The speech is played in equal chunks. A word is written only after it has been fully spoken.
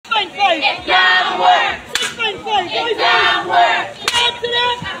6.5. It can't work. 6.5. It can't work. Come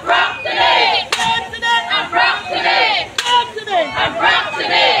today. I'm broke today. Come today. I'm broke today. Come today. I'm broke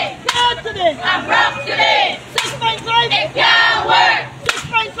today. Come today. I'm broke today. 6.5. It can't work.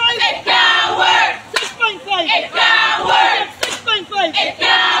 6.5. It can't work. 6.5. It can't work. 6.5. It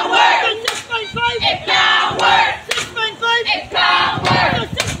can't work. 6.5. It can't work. 6.5. It can't work.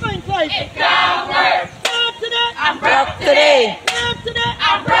 6.5. It can't work. Come today. I'm broke today. Come today.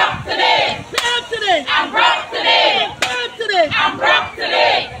 I'm broke today. Come today. I'm broke today. Come today. I'm broke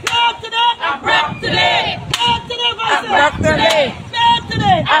today. Come today. I'm broke today. Come today. I'm broke today. Come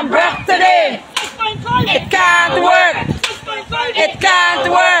today. I'm broke today. 6.5. It can't work. 6.5. It can't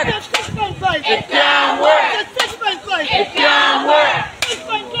work. 6.5. It can't work. 6.5. It can't work.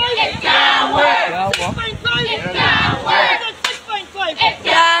 6.5. It can't work. 6.5. It can't work. 6.5. It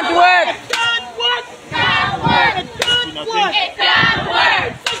can't work. It can't work. Can't work. It can't work. It can't work.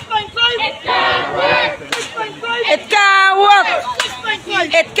 6.5. It can't work. 6.5. It can't work.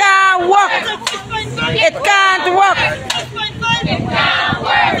 6.5. It can't work. 6.5. It can't work. 6.5. It can't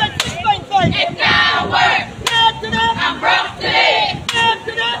work. 6.5. It can't work. I'm broke today. I'm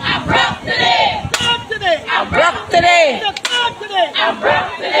broke today. I'm broke today. I'm broke today. I'm broke today. I'm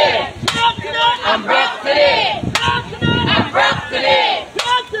broke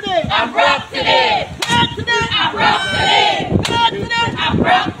today. I'm broke today. I'm broke today. I'm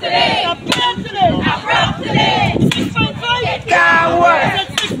broke today. I'm broke today. I'm broke today. 6.5. It can't work.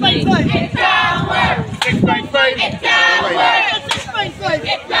 6.5. It can't work. 6.5. It can't work. 6.5.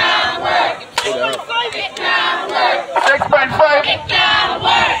 It can't work. 6.5. It can't work. 6.5. It can't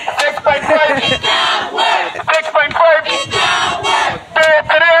work. 6.5. It can't work. 6.5. It can't work.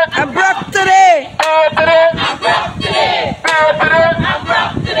 I'm broke today. I'm broke today. I'm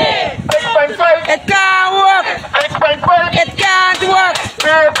broke today. 6.5. It can't work. 6.5. It can't work.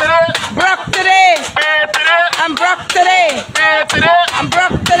 Broke today. I'm broke today. I'm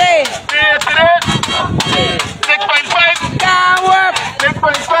broke today. 6.5. Can't work.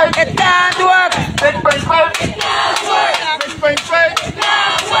 6.5. It can't work. 6.5. It can't work. 6.5. It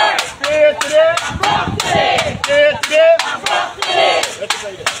can't work. I'm broke today. I'm broke today.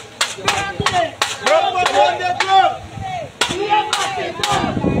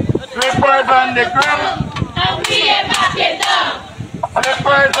 Slippers on the ground. And we ain't backing down.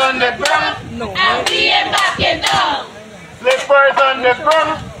 Slippers on the ground. And we ain't backing down. Slippers on the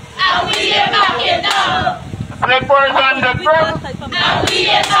ground. And we ain't backing down. Slippers on the ground. And we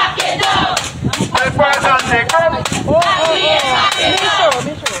ain't backing down. Slippers on the ground. And we ain't backing down.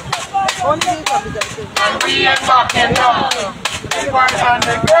 And we ain't backing down. Slippers on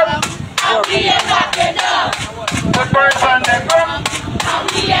the ground. And we ain't backing down. Slippers on the ground. And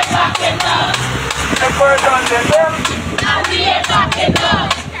we ain't backing down. Slippers on the ground. And we ain't backing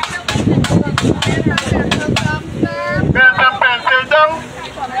down. Pen and pencil down.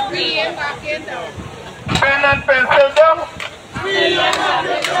 We ain't backing down. Pen and pencil down. We ain't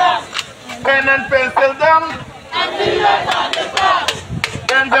backing down. Pen and pencil down. And we ain't on the ground.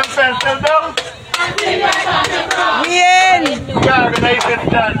 Pen and pencil down. And we ain't on the ground. We in. The organization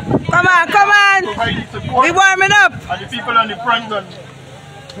stand. Come on, come on. Provide support. We warming up. And the people on the front gun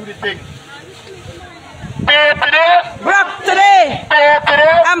do the thing. Pay today. Broke today. Pay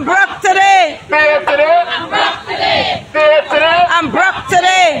today. I'm broke today. Pay today. I'm broke today. Pay today. I'm broke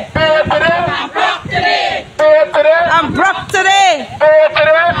today. Pay today. I'm broke today. Pay today. I'm broke today. Pay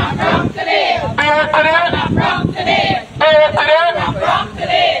today. I'm broke today. Pay today. I'm broke today. Pay today. I'm broke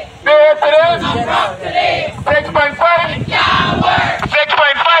today. Pay today. I'm broke today. 6.5. It can't work.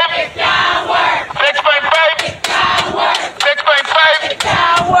 6.5. It can't work. 6.5. It can't work. 6.5. It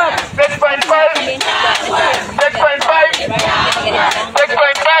can't work. 6.5. It can't work. 6.5. It can't work.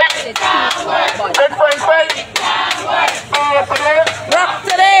 6.5. It can't work. 6.5. It can't work. Pay today. Broke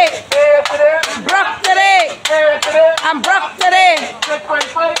today. Pay today. Broke today. Pay today. I'm broke today.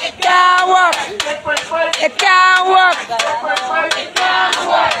 6.5. It can't work. 6.5. It can't work. 6.5. It can't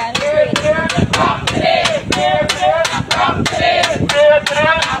work. Pay today. I'm broke today. Pay today. I'm broke today. Pay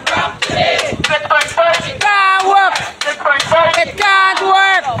today. I'm broke today. 6.5. It can't work. 6.5. It can't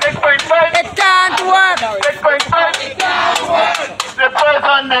work. 6.5. It can't work. 6.5. It can't work. Slippers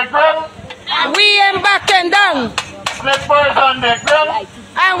on the ground. We ain't backing down. Slippers on the ground.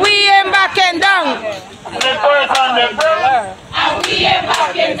 And we ain't backing down. Slippers on the ground. And we ain't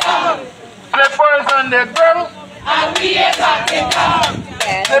backing down. Slippers on the ground. And we ain't backing down.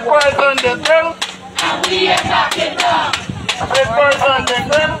 Slippers on the ground. And we ain't backing down. Slippers on the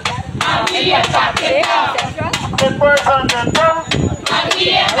ground. And we ain't backing down. Slippers on the ground. And we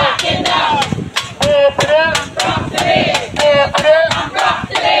ain't backing down. Pay today. I'm broke today. Pay today. I'm broke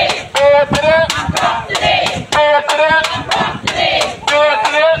today.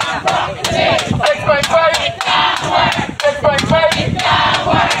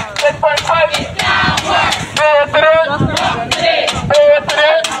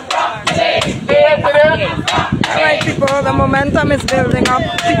 momentum is building up.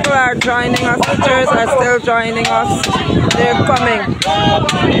 People are joining us. Teachers are still joining us. They're coming.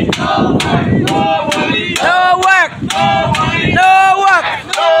 No work. No work.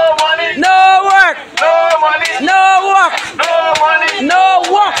 No work. No work. No work. No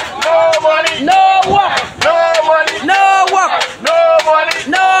work. No work. No work. No work.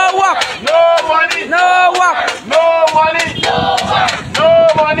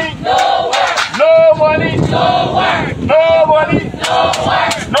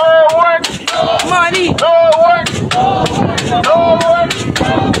 Money.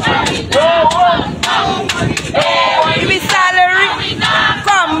 Give me salary.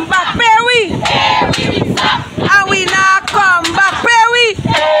 Come back, pay we. And we not come back, pay we.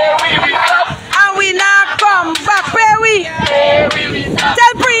 And we not come back, pay we.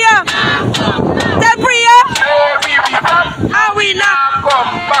 Tell Priya. Tell Priya. And we not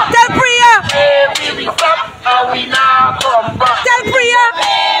come back. Tell Priya. Tell Priya.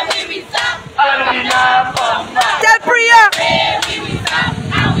 Tell Priya.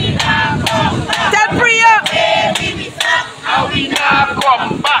 Tell Priya.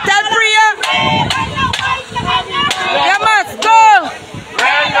 Tell Priya. You must go.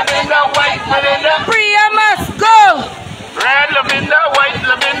 Priya must go. Red lavender, white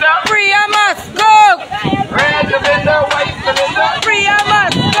lavender. Priya must go. Red lavender, white lavender. Priya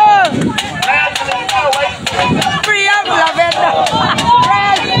must go. Red lavender, white lavender. Priya lavender.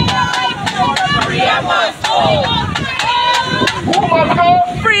 Priya must go. Who must go?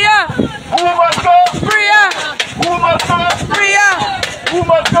 Priya. Who must go? Priya. Who must go? Priya. Who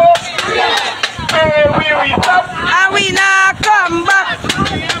must go? Where will we stop? And we not come back.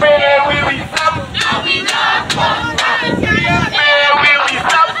 Where will we stop? Where will we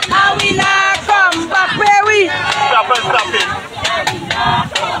stop? And we not come back, where we? Stop and stopping.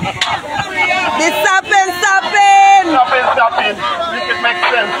 The stopping. Stop and stopping. Make it make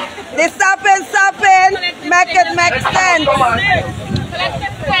sense. The stopping. Make it make sense. Come on.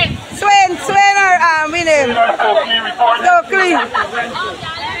 Swain or we name. Stokely report. Stokely.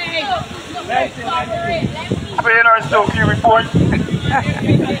 Spain or Stokely report.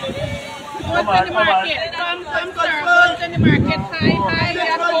 Come on. Come, sir. Go to the market.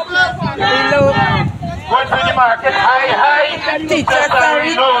 Hello. Go to the market. High. Teacher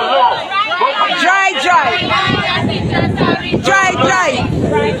salary. Low. Dry.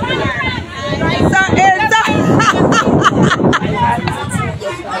 So, Elsa.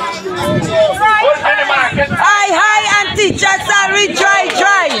 Go to the market. High and teacher salary. Dry.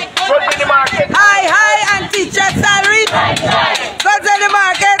 Go to the market. High and teacher salary. Go to the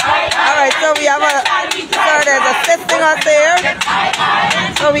market. Alright, so we have there's assisting us there.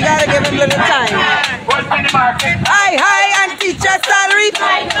 So we gotta give him a little time. Go to the market. High and teacher salary.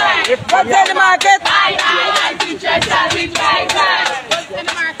 Go to the market. High and teacher salary.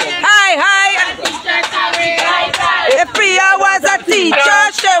 If Priya was a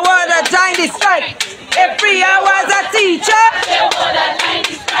teacher, she would have joined the strike. If Priya was a teacher, she would have joined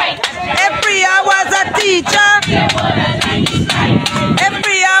the strike. If Priya was a teacher, she would have joined the strike. If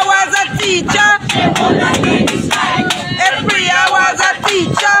Priya was a teacher, she would have joined the strike. If Priya was a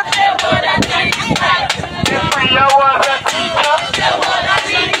teacher, she would have joined the strike. If Priya was a teacher, she would have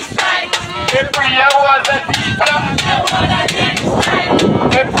joined the strike. if Priya was a teacher, She would have joined the strike.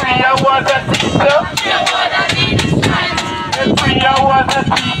 if Priya was a teacher, She would have joined the strike. if Priya was a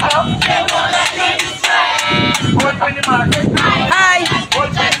teacher, She would have joined the strike. go to the market. High, Go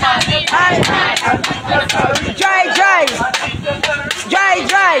to the market. And teacher salary. dry.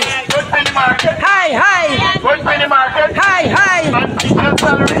 Go to the market. High, Go to the market. high, And teacher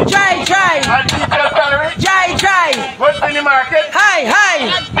salary. dry. And teacher salary. Dry. Go to the market. High,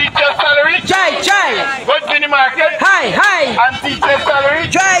 Teacher salary. dry. Go to the market. High, And teacher salary.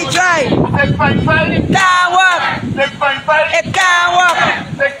 dry. 6.5. Can't work. 6.5. It can't work.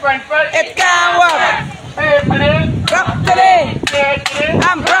 6.5. It can't work. Pay today. Broke today. Pay today.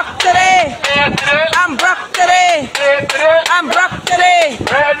 I'm broke today. Pay today. I'm broke today. Pay today. I'm broke today.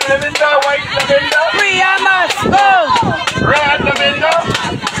 Red lavender, white lavender. Priya must go. Red lavender.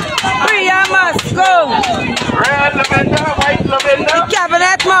 Priya must go. Red lavender, white lavender. The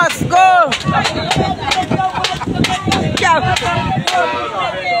cabinet must go.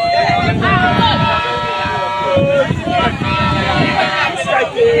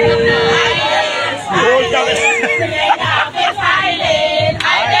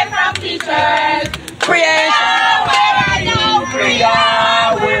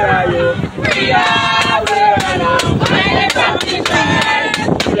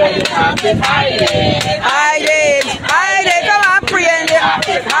 Hide it, come on, pray in the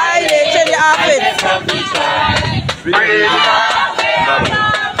office, hide it in the office. Free up!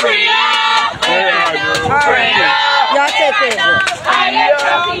 Free up! Free up! Y'all take it.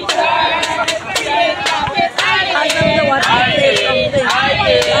 I don't want to say something. I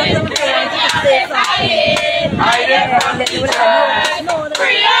don't want to say something.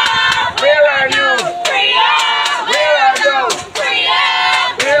 Free up! Where are you? Free up! Where are you? Free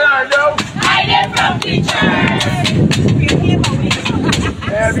up! Where are you? Hiding from teachers.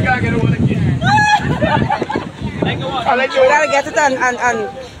 Yeah, we gotta get it one again. We gotta get it and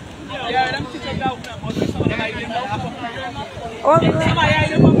yeah, them teachers now, but some of them hiding now. oh, Some are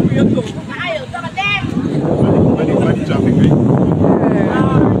hiding from prayer too. Some of them. Money traffic, right?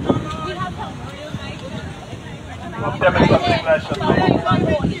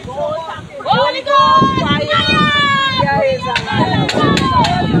 Holy Ghost! Fire! there is a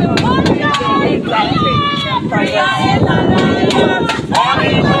Holy Ghost! Holy Ghost fire! Priya is a liar!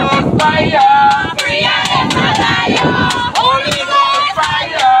 Holy Ghost fire! Priya is a liar! Holy Ghost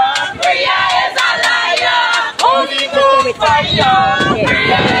fire! Priya is a liar! Holy Ghost fire!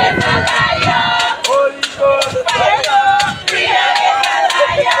 Priya is a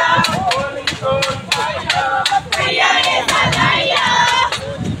liar! Holy Ghost fire! Priya is a liar!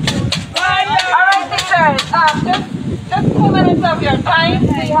 Alright, teachers, just 2 minutes of your time. We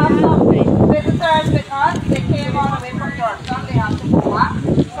have some visitors with us. They came all the way from Georgetown. They have to go back.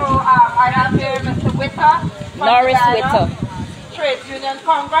 So I have here Mr. Witter, Norris Witter, Trade Union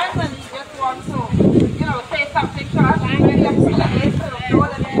Congress, and he just wants to, say something to us. We really appreciate to know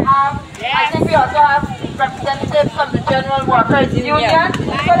that we have. I think we also have representatives from the General Workers Union.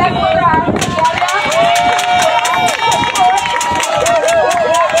 So let's put our hands together.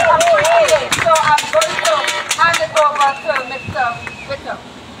 So I'm going to hand it over to Mr. Witter.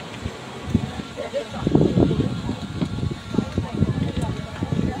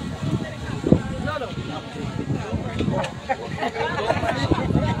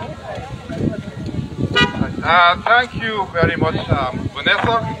 Thank you very much,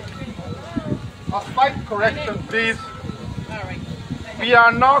 Vanessa. A slight correction, please. We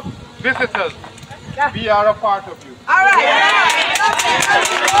are not visitors. We are a part of you. All right.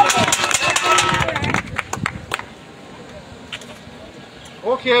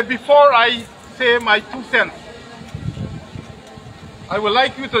 Okay, before I say my 2 cents, I would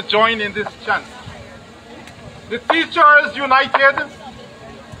like you to join in this chant. The teachers united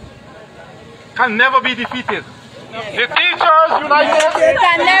can never be defeated. The teachers united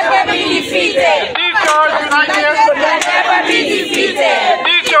Can never be defeated! The teachers united Can never be defeated! The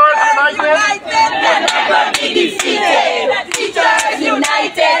teachers united Can never be defeated! The teachers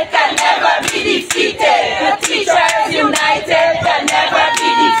united can never be defeated! The teachers united can never be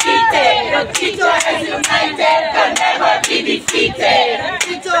defeated! The teachers united can never be defeated!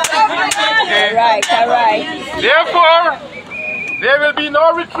 all right. Therefore, there will be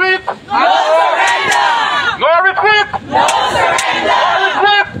no retreat. No surrender! No retreat. No surrender!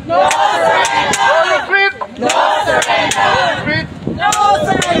 No retreat. No surrender! No retreat.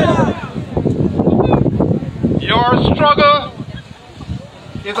 Your struggle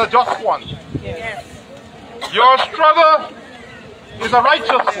is a just one. Your struggle is a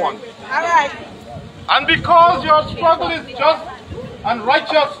righteous one. All right. And because your struggle is just and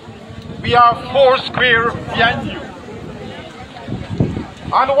righteous, we are 4 square behind you.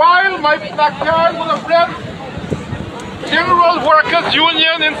 And while my placard will have read General Workers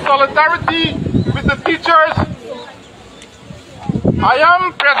Union in solidarity with the teachers, I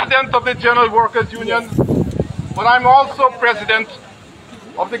am president of the General Workers Union, but I'm also president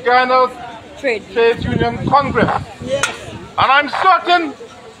of the Ghana Trade Union Congress. Yes. And I'm certain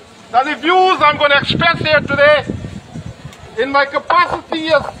that the views I'm going to express here today in my capacity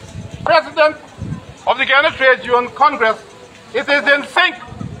as president of the Ghana Trade Union Congress, it is in sync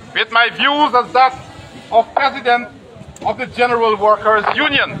with my views as that of president of the General Workers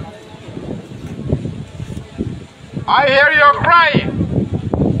Union. I hear your cry.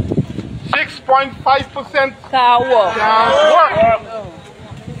 6.5% Can't work. can't work.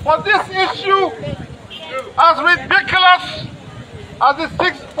 But this issue, as ridiculous as the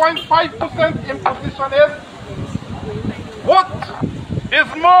 6.5% imposition is, what is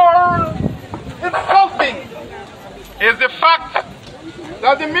more insulting is the fact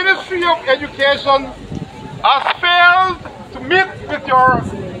that the Ministry of Education has failed to meet with your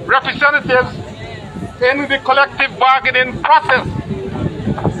representatives in the collective bargaining process.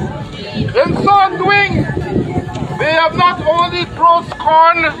 In so doing, they have not only thrown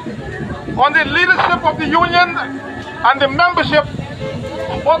scorn on the leadership of the union and the membership,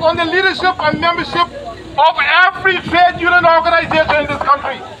 but on the leadership and membership of every trade union organization in this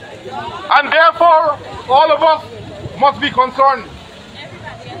country. And therefore, all of us must be concerned.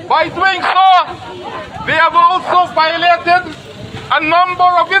 By doing so, they have also violated a number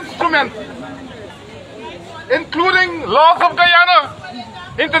of instruments, including laws of Guyana,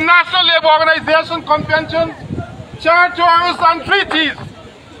 International Labour Organization conventions, charters and treaties.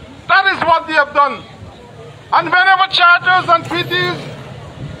 That is what they have done. And whenever charters and treaties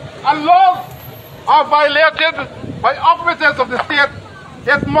and laws are violated by operators of the state,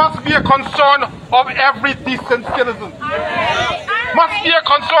 it must be a concern of every decent citizen. Must be a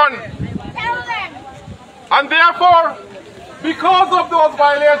concern. And therefore, because of those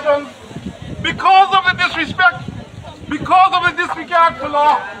violations, because of the disrespect, because of the disregard for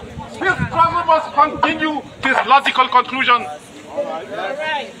law, this struggle must continue to its logical conclusion.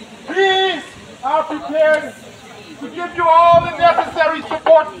 We are prepared to give you all the necessary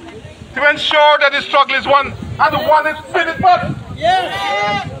support to ensure that the struggle is won, and one is finished. But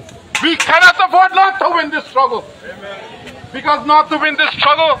we cannot afford not to win this struggle. Because not to win this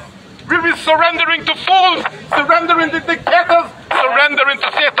struggle, we'll be surrendering to fools, surrendering to dictators, surrendering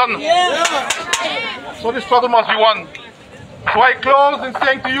to Satan. So the struggle must be won. So I close in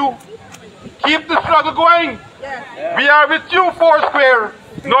saying to you, keep the struggle going. We are with you, Foursquare.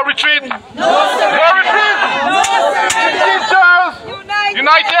 No retreat. No retreat. Teachers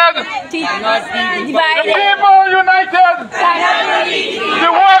united. The people united.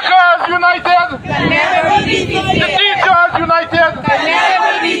 The workers united. The teachers united.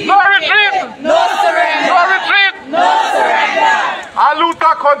 No retreat. No retreat.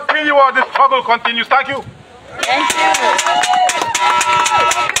 Aluta continue. The struggle continues. Thank you.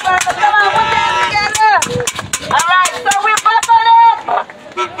 All right, so we're back on it.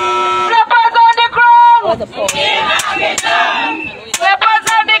 Flippers on the ground. Flippers on the ground. Flippers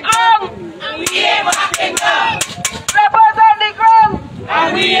on the ground. And we ain't backing down. Flippers on the ground. And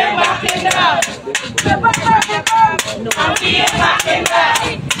we ain't backing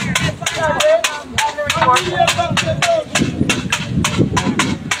down.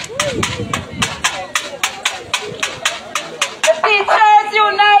 The teachers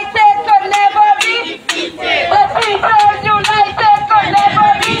united could never be defeated. The teachers united could never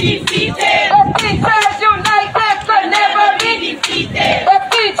be defeated. The teachers united could never be defeated. The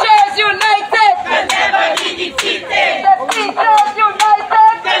teachers united Can never be defeated. The teachers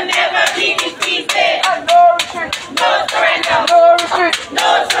united Can never be defeated. and no retreat. No surrender. No retreat. No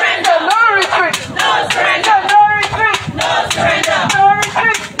surrender. No retreat. No surrender. No retreat. No surrender. No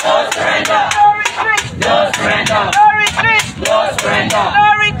retreat. No surrender. No retreat. No surrender. No retreat. No surrender. No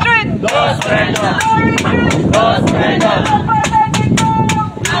retreat. No surrender. No retreat. No surrender.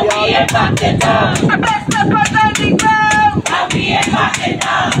 And we ain't backing down. Let's step on the ground. And we ain't backing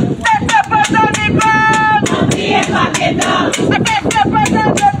down. Let's step on the ground. And we ain't backing down. Let's step on the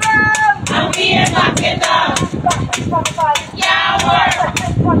ground. And we ain't backing down. Yeah, work.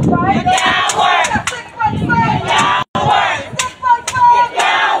 Yeah, work.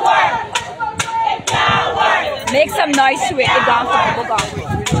 Make some noise to it. The gong, go gong.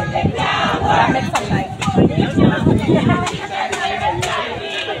 Make some noise.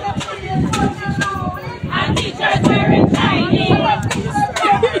 And teachers wearing Chinese.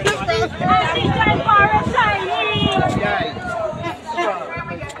 And teachers wearing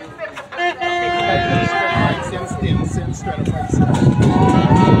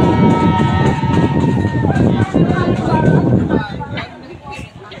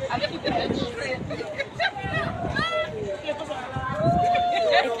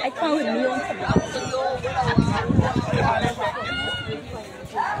I can't with me on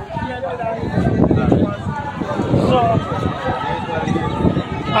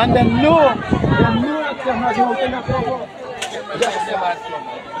and then no, it's not open up.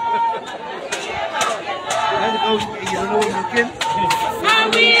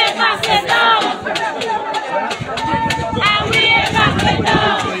 And we ain't backing down. And we ain't backing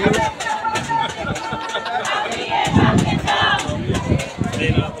down. And we ain't backing down.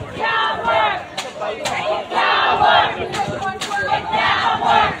 Yeah, work. Yeah, work. Yeah,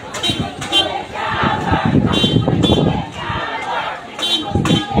 work.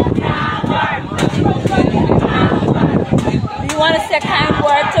 Do you want to say a kind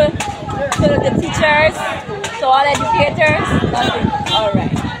word to the teachers, to all educators? Nothing. All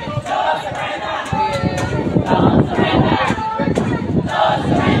right.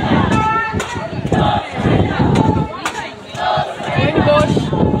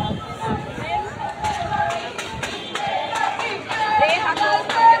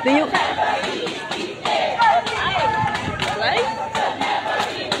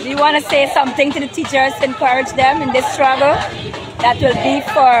 Do you want to say something to the teachers to encourage them in this struggle that will be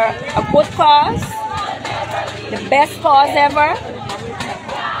for a good cause? The best cause ever?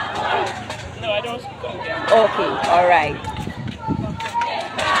 No, I don't speak on that. Okay, all right.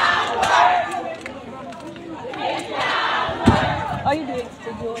 How are you doing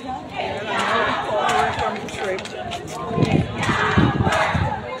today, Jonah? From the trip.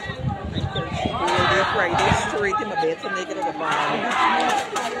 Friday straight in my bed to make it at the bottom.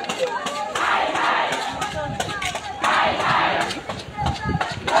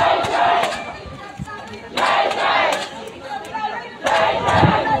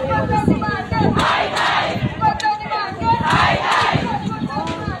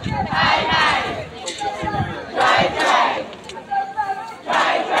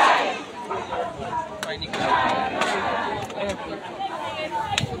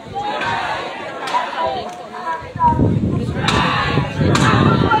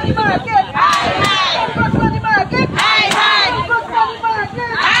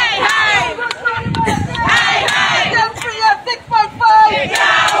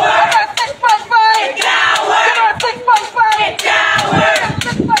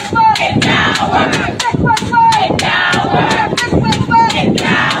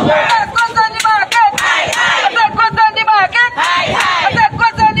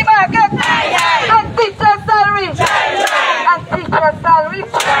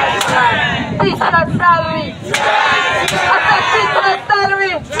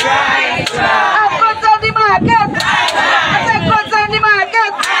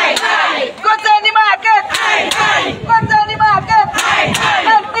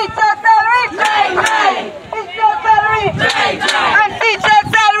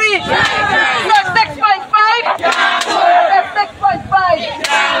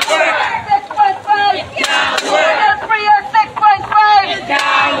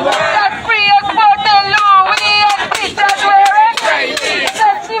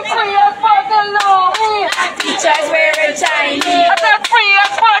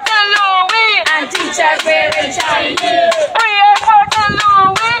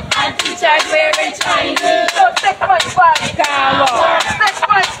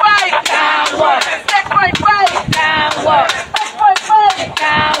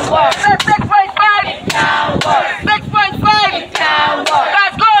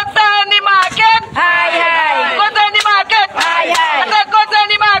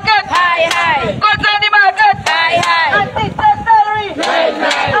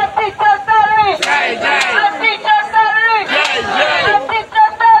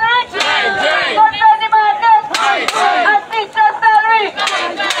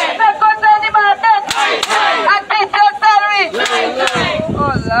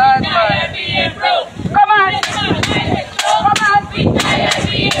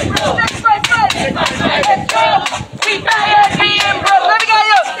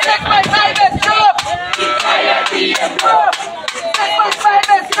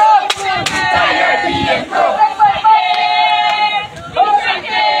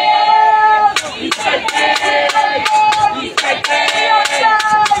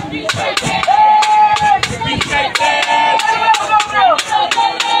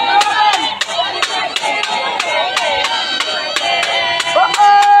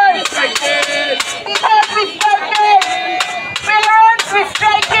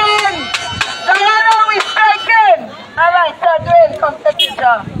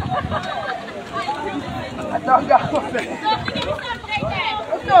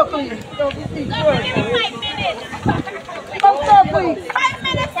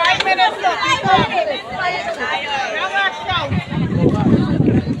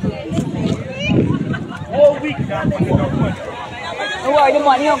 Where the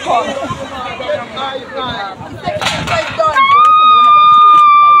money will come?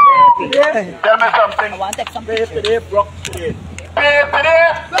 Tell me something. I want to take some Pay pictures. today, broke today. Pay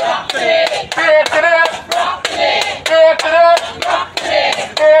today. Pay today. Pay today.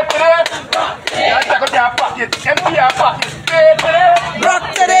 Pay today. You take out your pocket. Empty your pocket. Pay today. Broke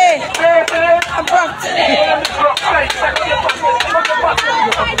today. Pay today. I'm broke today. Broke today. Take out your pocket.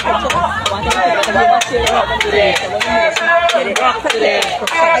 Take out your pocket. I want to take a picture today. So when you get it, Broke today.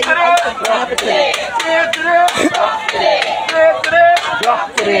 Pay today. Broke today. Pay today. Pay today.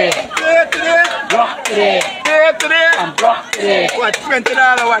 Broke today. Pay today. Broke today. Pay today. I'm broke today. What,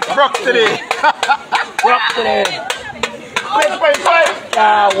 $20? What, broke today? Broke today. 6.5.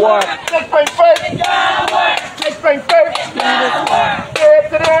 Can't work. 6.5. 6.5. Pay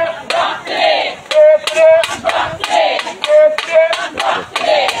today. Pay today. Pay today.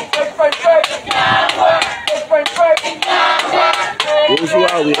 6.5. 6.5. Those who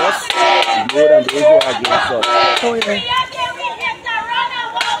are with us, more than those who are against us. Oh, yeah.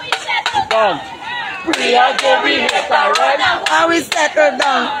 Come. Free again, we hit and run. And we settle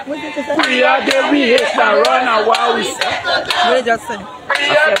down. Free again, we hit and run. And while we settle down. What did you just say? Free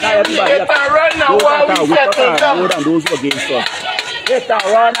again, we hit and run. And while we settle down. More than those who against us. Hit and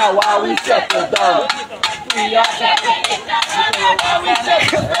run. And while we settle down. Free again, we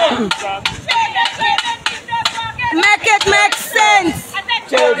settle down. Make it make sense.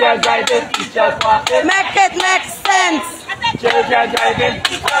 Children driving, teachers walking. Make it make sense. Children driving,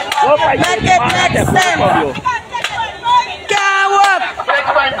 teachers walking. Make it make sense. Can't work.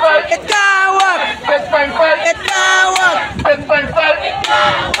 6.5. It can't work. 6.5. It can't work. 6.5.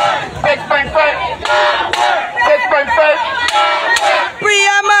 6.5. 6.5.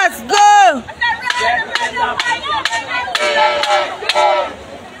 Priya must go.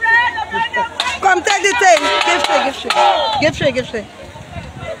 Come take the thing. Give straight.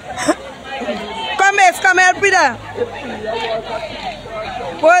 Come here, come help me there.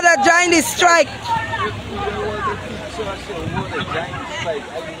 We're to join the strike.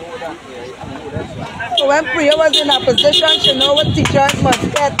 So when Priya was in a position, she know what teachers must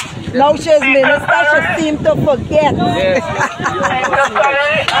get. Now she's minister, she seems to forget. Yes.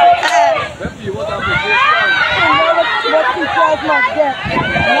 What teachers must get.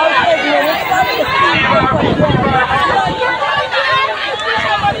 Now she's minister, she seems to forget.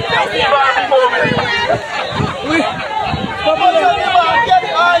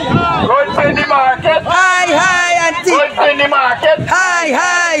 Goods in the market. Hi, auntie. Goods in the market.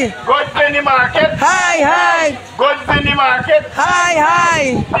 Hi. Goods in the market. Hi. Goods in the market. Hi.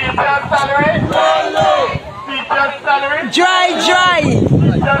 Teacher's salary. Teacher's salary. Dry.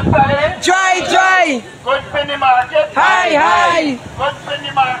 Teacher's salary. Dry. Goods in the market. Hi. Goods in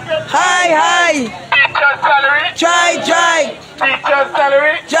the market. Hi. Teacher's salary. Dry. Teacher's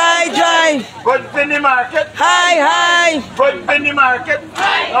salary. Dry. Goods in the market. Hi. Goods in the market.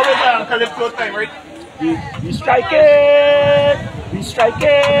 Now we're going to Calypso time, right? We strike it. We strike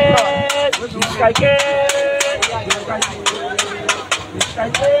it. We strike it. We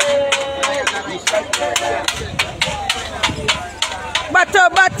strike it. We strike it.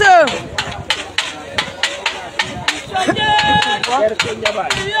 Butter. Get it in your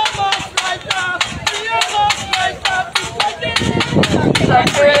bag.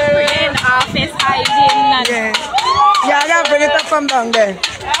 In office hiding. Yeah, I gotta bring it up from down there.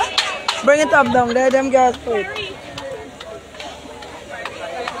 Bring it up down there, them girls put.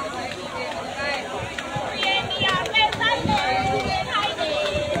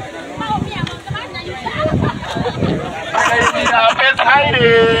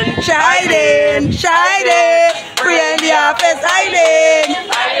 She hiding. Free in the office hiding.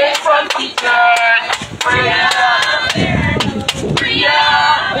 Hiding from teachers.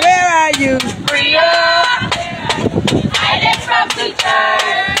 Where are you? Hiding from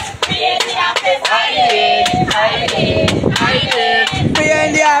teachers. Free in the office hiding. Free in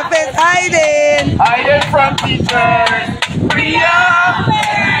the office hiding. Hiding from teachers.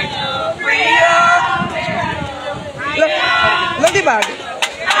 Look the bag.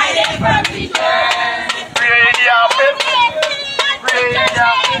 Hiding from teachers. Free in the office. Free in the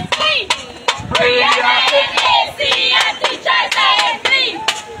office. Free in the office. And teachers are free.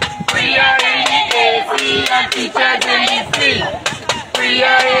 Free in the AC and teachers are free.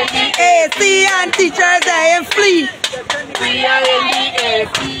 Free in the AC and teachers are free. Free in the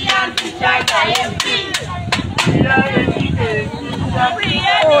AC and teachers are free.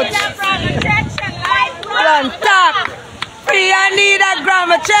 Run talk. Free and need a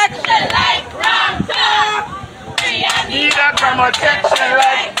grammar check. Need a grammar check,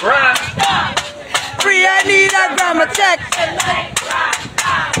 like run. Free and need a grammar check.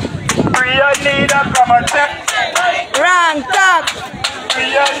 Free and need a grammar check. Wrong talk.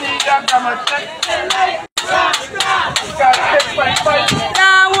 Free and need a grammar check. Got 6.5.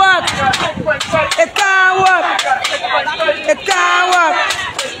 Can't work. 6.5. It can't work. It can't work.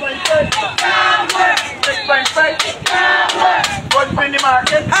 6.5. What's in the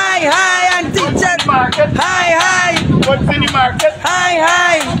market? Hi, and teachers. Market. Hi. What's in the market?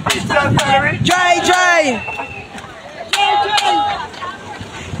 Hi. Teacher's salary. Dry.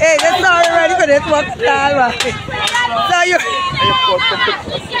 Hey, that's not ready for this one. So you.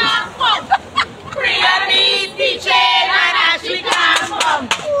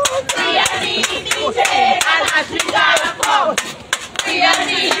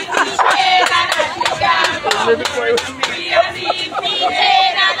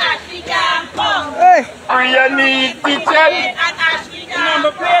 Hey. Free and need teachers.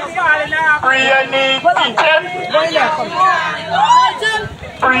 Free and need teachers.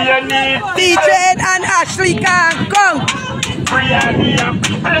 Free and need DJ and Ashley can't come.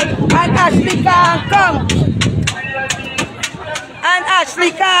 And Ashley can't come. And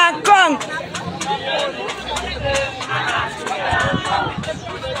Ashley can't come.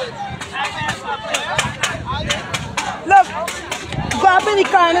 Look, go up in the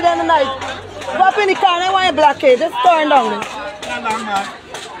corner then tonight. Go up in the corner, I want your blockade. Just turn down.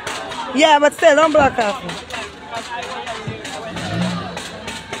 Yeah, but still, don't block off.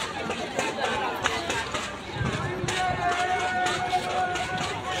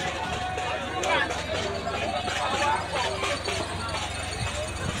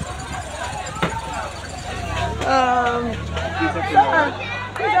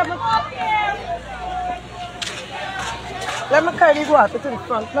 Let me carry these water to the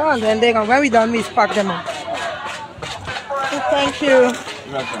front now and then they're going, when we done, we pack them up. Thank you. You're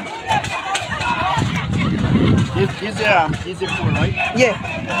welcome. Is it full, right? Yeah.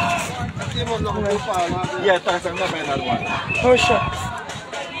 Yeah, thanks. I'm not buying another one. Oh, sure.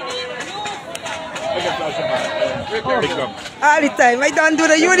 All the time. I don't do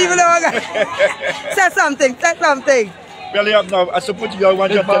the you even know. Say something. Say something. Belly up now. I support you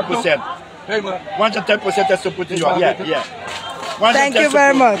 110%. 110% I support you. Yeah. Thank you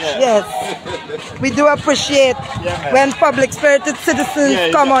very much. Yes. We do appreciate when public spirited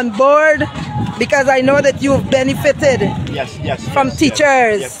citizens come on board because I know that you've benefited from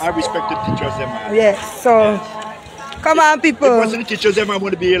teachers. Yes, I respect the teachers. Yes, so come on, people. It wasn't the teachers, I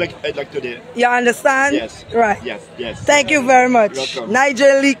want to be like today. You understand? Yes. Right. Yes. Thank you very much. Welcome.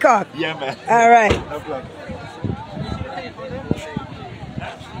 Nigel Leacock. Yeah, man. All right. No problem.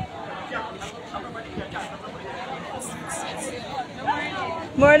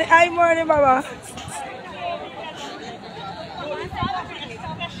 Morning, hi, morning, Baba.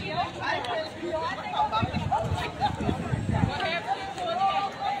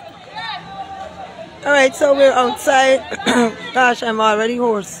 All right, so we're outside. Gosh, I'm already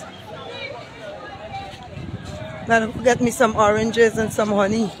hoarse. Gotta get me some oranges and some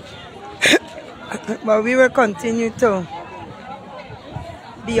honey. But we will continue to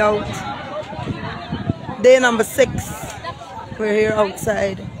be out. Day number 6. We're here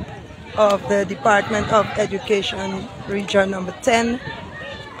outside of the Department of Education, region number 10.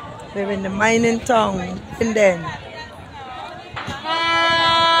 We're in the mining town. And then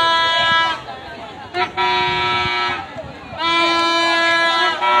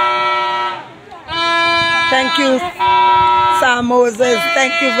thank you, Sam Moses.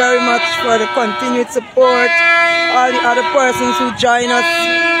 Thank you very much for the continued support. All the other persons who join us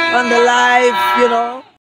on the live, you know.